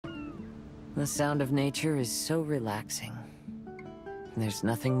The sound of nature is so relaxing. There's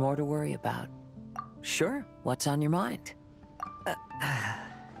nothing more to worry about. Sure, what's on your mind?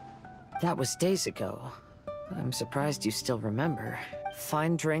 That was days ago. I'm surprised you still remember.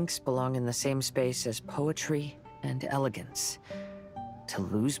 Fine drinks belong in the same space as poetry and elegance. To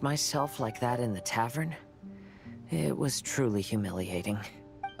lose myself like that in the tavern, it was truly humiliating.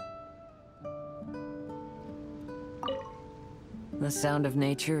 The sound of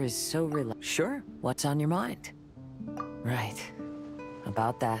nature is so relaxing. Sure, what's on your mind? Right,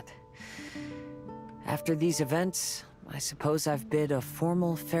 about that. After these events, I suppose I've bid a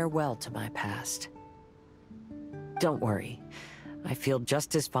formal farewell to my past. Don't worry, I feel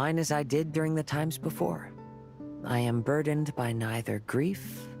just as fine as I did during the times before. I am burdened by neither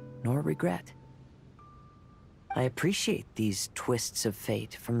grief nor regret. I appreciate these twists of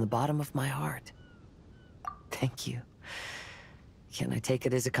fate from the bottom of my heart. Thank you. Can I take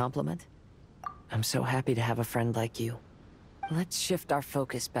it as a compliment? I'm so happy to have a friend like you. Let's shift our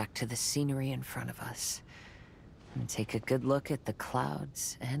focus back to the scenery in front of us and take a good look at the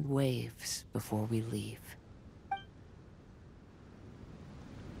clouds and waves before we leave.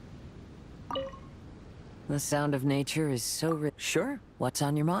 The sound of nature is so Sure, what's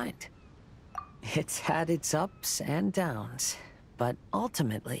on your mind? It's had its ups and downs, but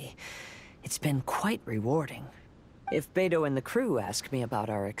ultimately, it's been quite rewarding. If Beto and the crew ask me about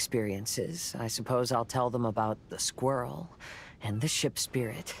our experiences, I suppose I'll tell them about the squirrel and the ship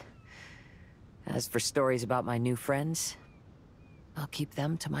spirit. As for stories about my new friends, I'll keep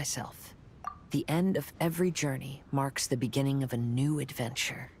them to myself. The end of every journey marks the beginning of a new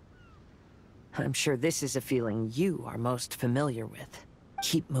adventure. I'm sure this is a feeling you are most familiar with.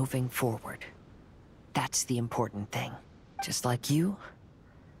 Keep moving forward. That's the important thing. Just like you,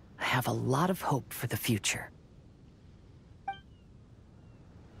 I have a lot of hope for the future.